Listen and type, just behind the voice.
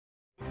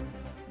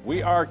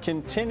We are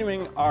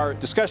continuing our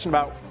discussion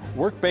about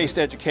work-based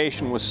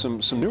education with some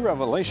new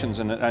revelations.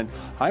 And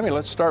Jaime,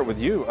 let's start with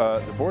you.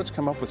 The board's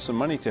come up with some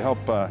money to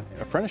help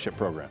apprenticeship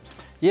programs.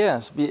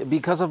 Yes,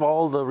 because of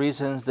all the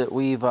reasons that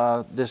we've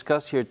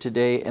discussed here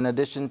today, in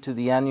addition to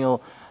the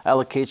annual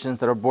allocations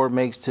that our board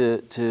makes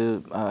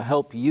to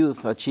help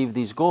youth achieve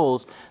these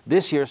goals,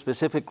 this year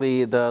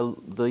specifically,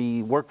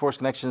 the Workforce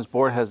Connections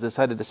Board has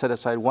decided to set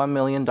aside $1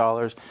 million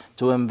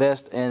to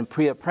invest in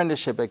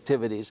pre-apprenticeship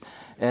activities.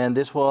 And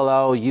this will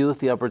allow youth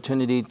the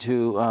opportunity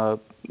to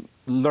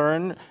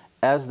learn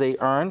as they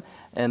earn,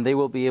 and they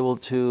will be able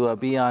to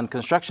be on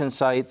construction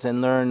sites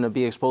and learn to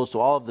be exposed to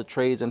all of the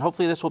trades. And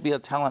hopefully this will be a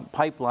talent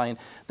pipeline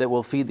that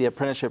will feed the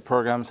apprenticeship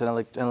programs in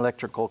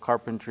electrical,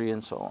 carpentry,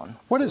 and so on.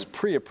 What is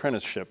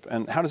pre-apprenticeship,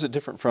 and how does it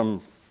differ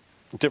from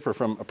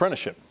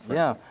apprenticeship,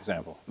 for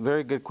example?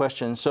 Very good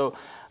question. So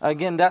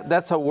again,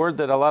 that's a word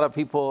that a lot of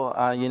people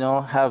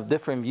have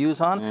different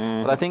views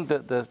on. But I think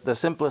that the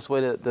simplest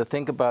way to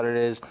think about it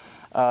is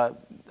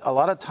a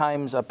lot of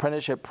times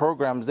apprenticeship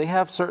programs, they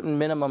have certain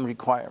minimum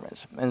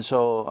requirements. And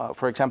so,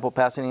 for example,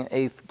 passing an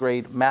 8th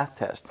grade math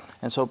test.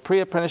 And so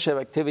pre-apprenticeship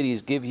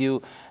activities give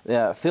you,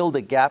 fill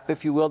the gap,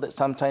 if you will, that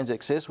sometimes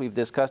exists. We've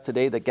discussed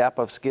today the gap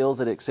of skills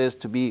that exists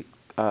to be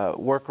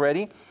work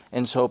ready.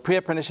 And so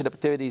pre-apprenticeship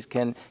activities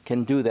can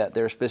do that.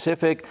 They're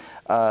specific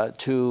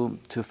to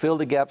fill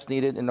the gaps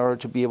needed in order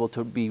to be able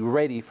to be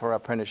ready for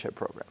apprenticeship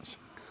programs.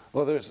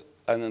 Well, there's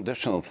an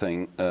additional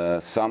thing.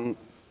 Some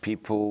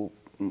people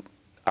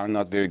are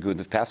not very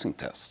good at passing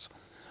tests,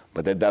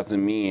 but that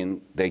doesn't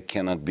mean they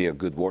cannot be a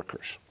good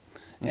workers.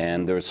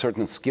 And there's a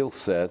certain skill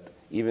set,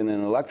 even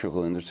in the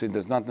electrical industry,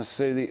 does not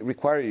necessarily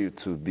require you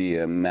to be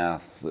a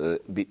math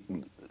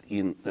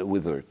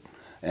wizard.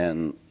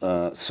 And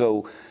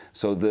so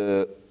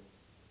the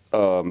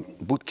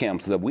boot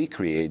camps that we're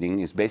creating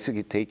is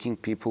basically taking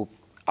people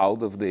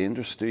out of the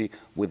industry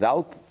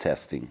without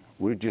testing.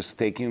 We're just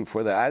taking them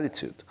for the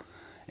attitude.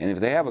 And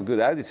if they have a good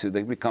attitude,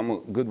 they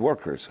become good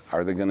workers.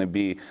 Are they going to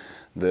be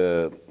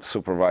the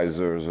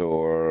supervisors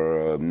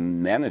or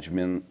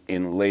management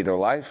in later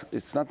life?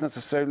 It's not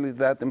necessarily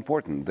that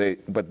important.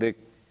 But they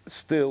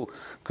still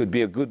could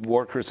be a good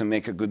workers and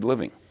make a good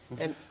living.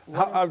 And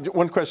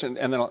one question,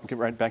 and then I'll get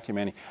right back to you,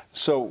 Manny.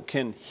 So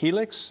can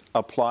Helix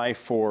apply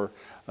for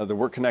the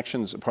Work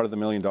Connections part of the $1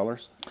 million?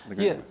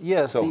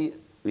 Yes. So,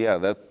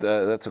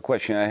 that's a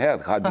question I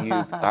had. How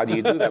do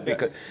you do that?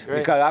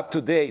 Because up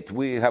to date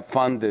we have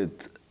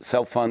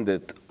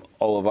self-funded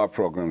all of our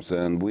programs,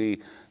 and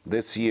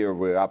this year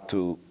we're up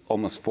to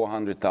almost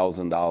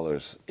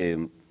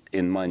 $400,000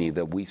 in money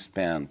that we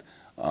spend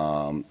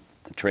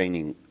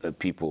training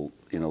people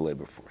in the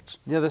labor force.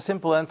 Yeah, the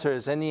simple answer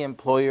is any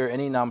employer,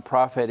 any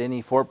nonprofit,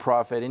 any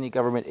for-profit, any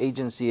government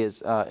agency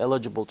is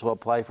eligible to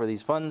apply for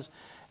these funds,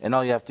 and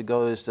all you have to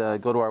go is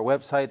go to our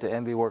website, to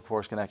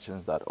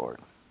nvworkforceconnections.org.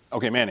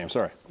 Okay, Manny, I'm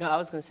sorry. No, I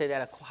was going to say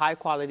that a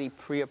high-quality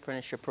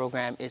pre-apprenticeship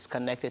program is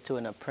connected to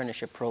an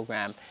apprenticeship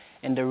program.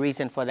 And the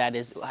reason for that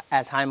is,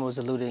 as Jaime was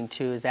alluding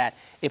to, is that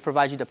it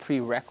provides you the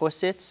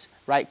prerequisites,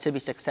 right, to be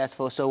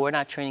successful. So we're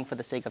not training for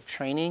the sake of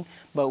training,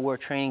 but we're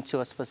training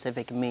to a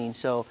specific means.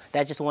 So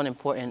that's just one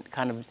important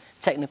kind of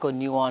technical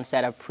nuance,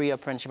 that a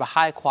pre-apprenticeship, a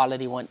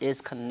high-quality one,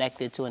 is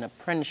connected to an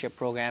apprenticeship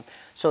program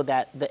so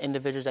that the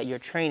individuals that you're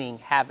training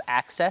have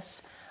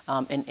access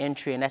and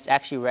entry, and that's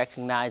actually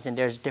recognized, and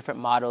there's different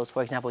models.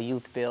 For example,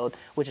 Youth Build,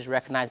 which is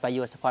recognized by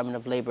U.S. Department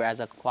of Labor as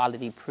a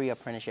quality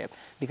pre-apprenticeship,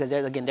 because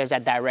there's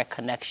that direct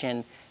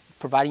connection,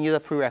 providing you the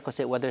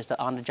prerequisite, whether it's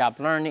the on-the-job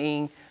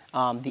learning,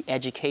 the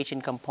education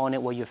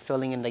component where you're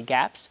filling in the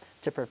gaps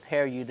to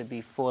prepare you to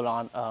be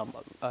full-on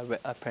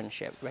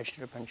apprenticeship,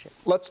 registered apprenticeship.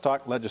 Let's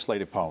talk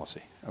legislative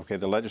policy. Okay,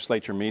 the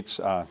legislature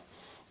meets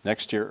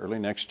next year, early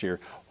next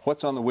year.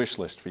 What's on the wish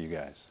list for you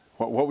guys?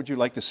 What would you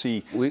like to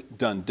see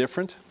done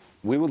different?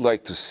 We would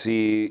like to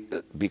see,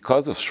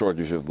 because of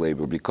shortage of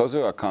labor, because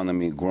of our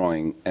economy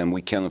growing and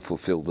we cannot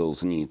fulfill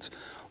those needs,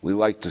 we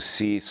like to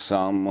see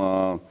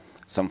some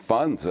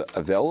funds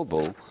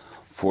available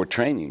for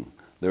training.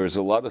 There's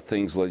a lot of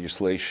things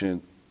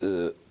legislation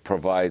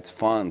provides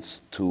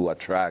funds to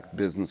attract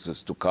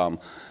businesses to come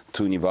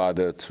to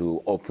Nevada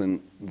to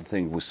open the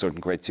thing with certain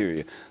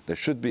criteria. There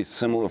should be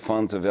similar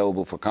funds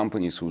available for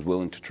companies who's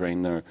willing to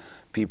train their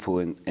people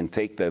and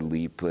take that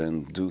leap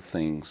and do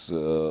things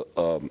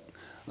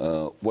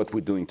what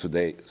we're doing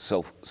today,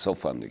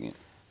 self-funding it.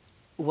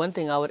 One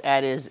thing I would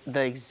add is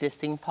the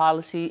existing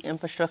policy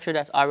infrastructure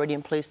that's already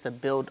in place to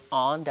build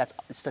on, that's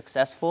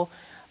successful.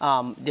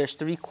 There's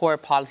 3 core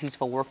policies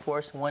for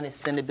workforce. One is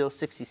Senate Bill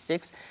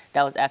 66.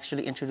 That was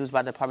actually introduced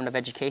by the Department of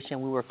Education.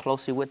 We work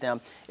closely with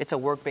them. It's a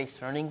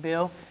work-based learning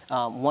bill.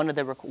 One of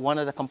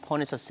the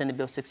components of Senate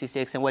Bill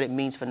 66 and what it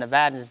means for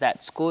Nevadans is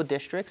that school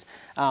districts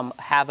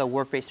have a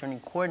work-based learning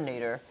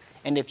coordinator.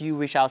 And if you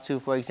reach out to,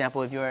 for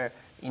example, if you're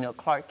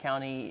Clark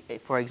County,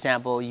 for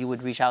example, you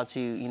would reach out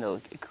to,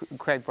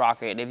 Craig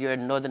Brockett. If you're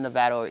in Northern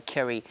Nevada, or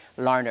Kerry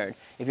Larnard.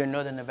 If you're in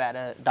Northern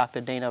Nevada,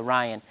 Dr. Dana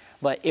Ryan.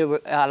 but it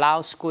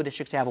allows school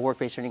districts to have a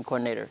work-based learning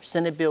coordinator.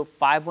 Senate Bill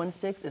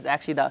 516 is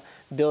actually the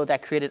bill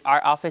that created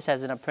our office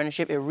as an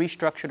apprenticeship. It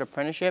restructured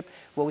apprenticeship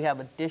where we have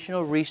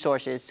additional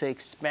resources to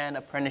expand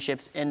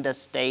apprenticeships in the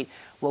state,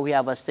 where we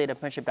have a state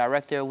apprenticeship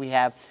director, we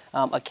have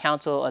a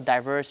council, a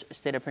diverse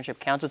state apprenticeship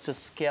council to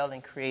scale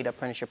and create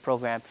apprenticeship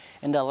program.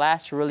 And the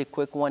last really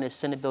quick one is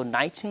Senate Bill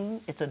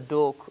 19. It's a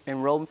dual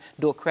enrollment,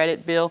 dual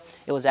credit bill.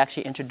 It was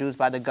actually introduced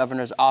by the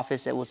governor's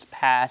office. It was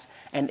passed,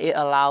 and it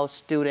allows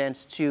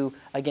students to,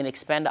 again,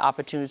 expand the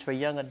opportunities for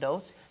young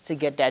adults to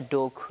get that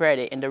dual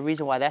credit. And the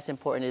reason why that's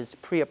important is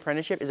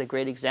pre-apprenticeship is a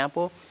great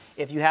example.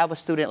 If you have a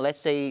student, let's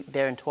say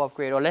they're in 12th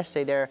grade, or let's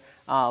say they're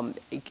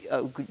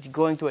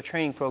going through a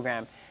training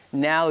program.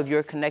 Now, if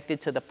you're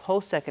connected to the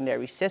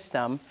post-secondary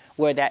system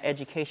where that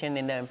education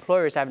and the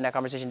employer is having that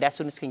conversation, that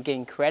students can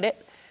gain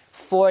credit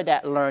for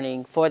that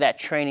learning, for that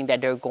training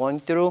that they're going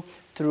through,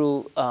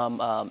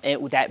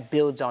 and that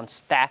builds on,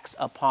 stacks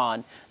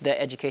upon the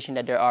education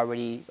that they're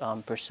already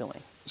pursuing.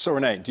 So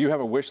Renee, do you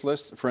have a wish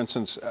list? For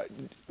instance,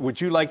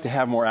 would you like to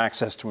have more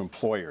access to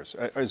employers?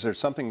 Is there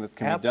something that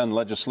can be done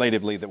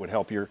legislatively that would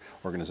help your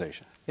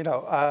organization? You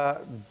know,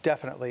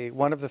 definitely.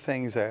 One of the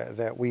things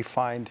that we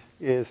find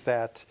is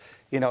that,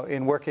 you know,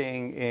 in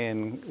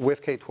working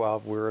with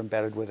K-12, we're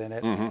embedded within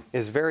it,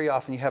 is very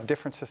often you have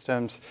different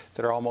systems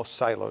that are almost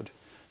siloed.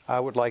 I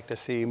would like to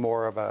see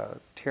more of a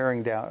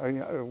tearing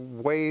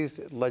down, ways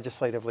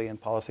legislatively and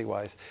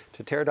policy-wise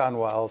to tear down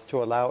walls,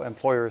 to allow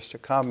employers to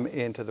come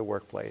into the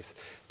workplace,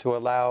 to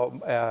allow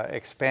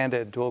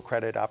expanded dual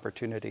credit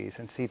opportunities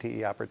and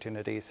CTE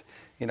opportunities,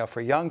 you know,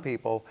 for young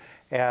people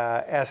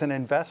as an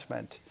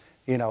investment,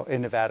 you know,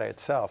 in Nevada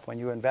itself. When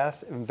you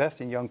invest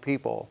in young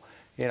people,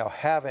 you know,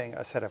 having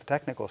a set of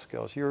technical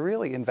skills, you're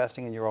really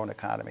investing in your own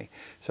economy.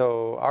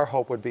 So our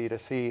hope would be to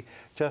see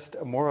just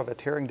more of a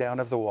tearing down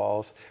of the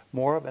walls,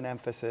 more of an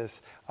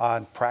emphasis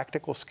on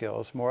practical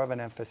skills, more of an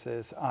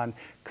emphasis on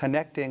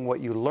connecting what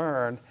you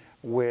learn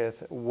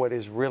with what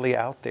is really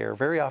out there.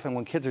 Very often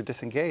when kids are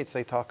disengaged,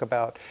 they talk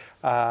about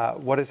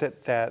what is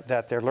it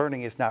that they're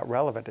learning is not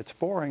relevant. It's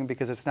boring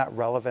because it's not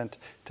relevant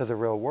to the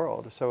real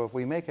world. So if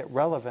we make it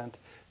relevant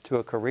to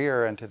a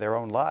career and to their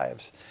own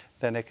lives,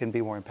 then it can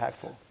be more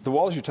impactful. The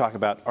walls you talk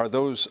about, are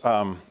those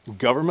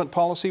government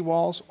policy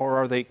walls, or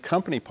are they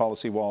company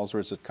policy walls, or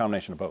is it a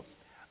combination of both?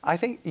 I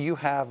think you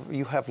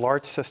have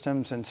large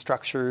systems and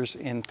structures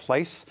in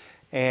place.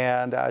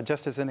 And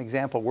just as an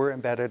example, we're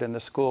embedded in the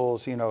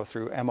schools, you know,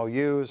 through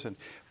MOUs, and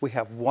we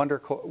have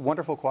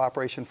wonderful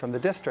cooperation from the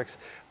districts.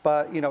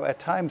 But, you know, at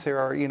times there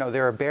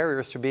are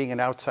barriers to being an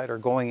outsider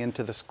going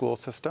into the school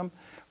system,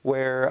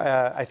 where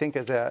I think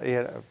as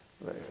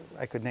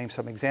I could name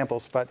some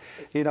examples, but,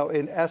 you know,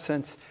 in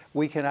essence,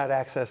 we cannot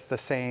access the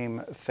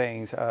same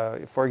things.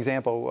 For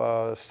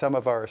example, some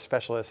of our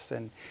specialists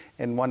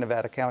in one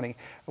Nevada county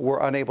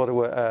were unable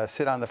to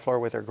sit on the floor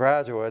with their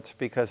graduates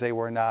because they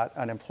were not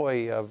an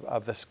employee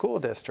of the school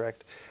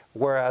district,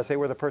 whereas they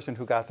were the person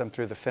who got them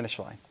through the finish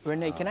line.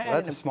 Renee, can I add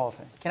that's a small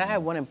thing. Can I add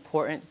one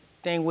important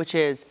thing, which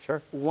is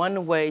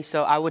one way,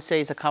 so I would say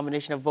it's a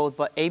combination of both,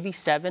 but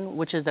AB7,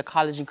 which is the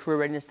College and Career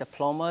Readiness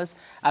Diplomas,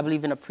 I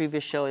believe in a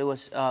previous show it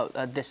was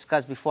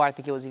discussed before I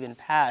think it was even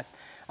passed,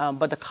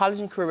 but the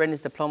College and Career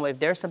Readiness Diploma, if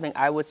there's something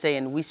I would say,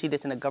 and we see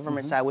this in the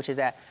government side, which is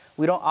that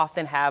we don't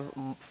often have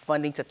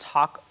funding to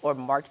talk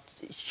or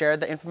share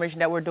the information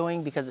that we're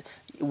doing because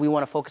we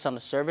want to focus on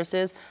the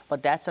services,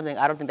 but that's something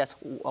I don't think that's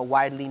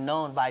widely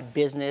known by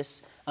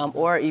business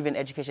or even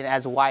education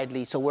as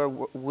widely. So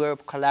we're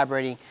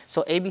collaborating.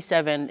 So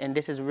AB7, and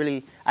this is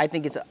really, I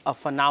think it's a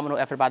phenomenal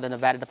effort by the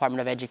Nevada Department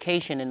of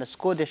Education and the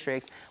school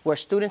districts, where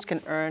students can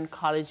earn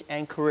college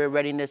and career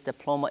readiness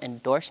diploma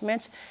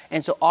endorsements.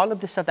 And so all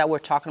of the stuff that we're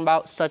talking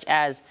about, such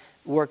as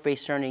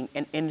work-based learning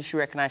and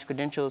industry-recognized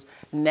credentials,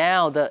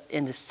 now the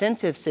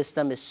incentive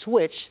system is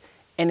switched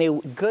in a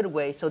good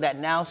way so that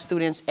now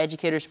students,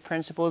 educators,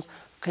 principals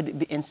could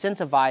be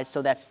incentivized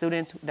so that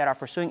students that are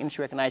pursuing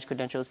industry-recognized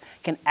credentials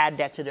can add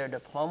that to their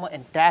diploma.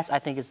 And that's, I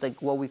think, is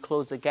where we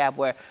close the gap,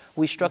 where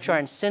we structure our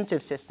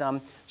incentive system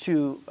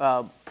to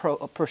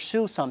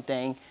pursue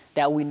something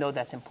that we know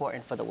that's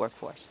important for the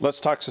workforce.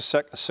 Let's talk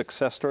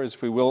success stories,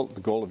 if we will.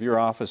 The goal of your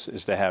office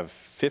is to have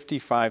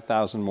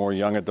 55,000 more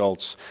young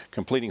adults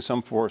completing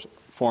some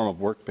form of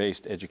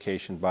work-based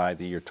education by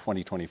the year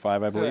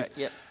 2025, I believe. Correct,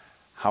 yep.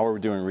 How are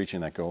we doing reaching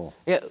that goal?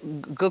 Yeah,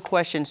 good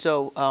question.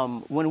 So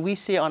when we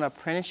see on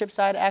apprenticeship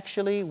side,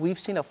 actually, we've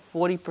seen a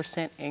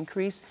 40%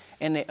 increase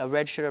in the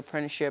registered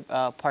apprenticeship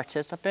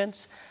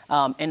participants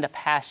in the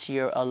past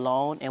year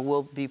alone, and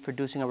we'll be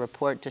producing a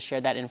report to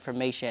share that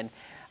information.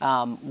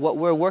 What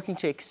we're working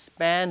to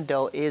expand,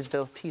 though, is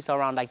the piece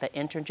around like the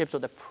internships or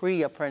the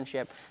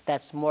pre-apprenticeship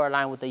that's more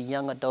aligned with the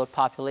young adult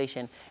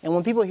population. And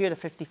when people hear the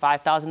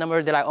 55,000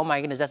 number, they're like, oh my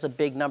goodness, that's a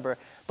big number.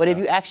 But if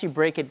you actually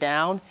break it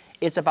down,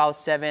 it's about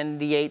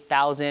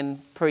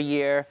 78,000 per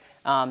year.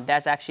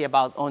 That's actually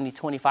about only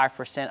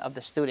 25% of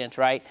the students,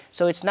 right?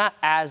 So it's not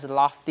as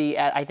lofty,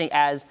 I think,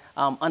 as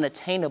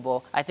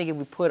unattainable. I think if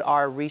we put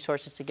our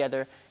resources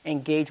together,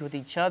 engage with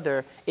each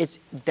other, it's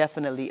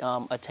definitely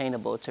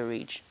attainable to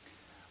reach.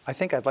 I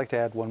think I'd like to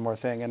add one more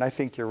thing, and I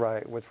think you're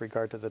right with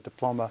regard to the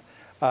diploma.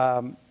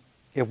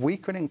 If we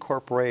could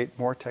incorporate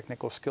more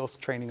technical skills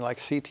training like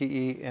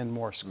CTE in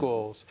more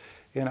schools,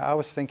 you know, I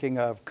was thinking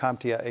of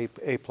CompTIA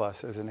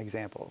A+ as an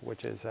example,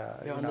 which is,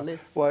 You're on the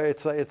list. well,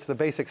 it's the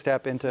basic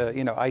step into,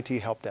 you know, IT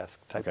help desk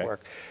type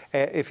work.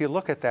 If you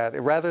look at that,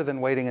 rather than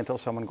waiting until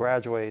someone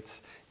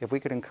graduates, if we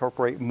could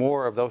incorporate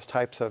more of those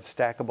types of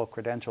stackable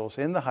credentials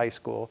in the high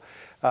school,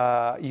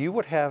 you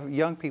would have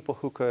young people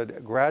who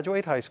could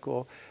graduate high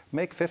school,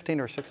 make $15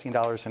 or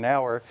 $16 an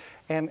hour,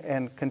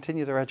 and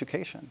continue their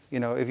education.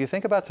 You know, if you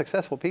think about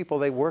successful people,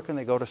 they work and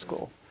they go to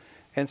school.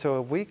 And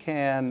so if we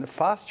can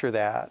foster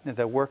that,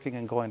 the working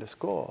and going to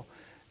school,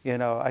 you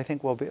know, I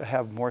think we'll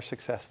have more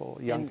successful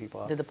young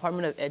people. The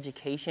Department of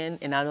Education,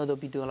 and I know they'll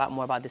be doing a lot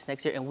more about this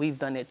next year, and we've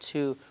done it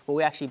too, where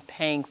we're actually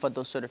paying for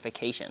those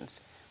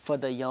certifications for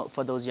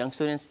those young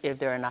students if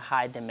they're in a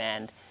high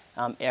demand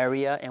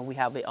area, and we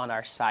have it on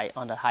our site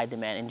on the high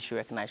demand industry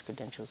recognized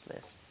credentials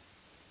list.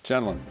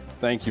 Gentlemen,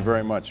 thank you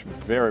very much.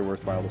 Very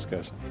worthwhile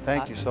discussion.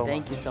 Thank you so much.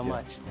 Thank you so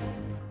much.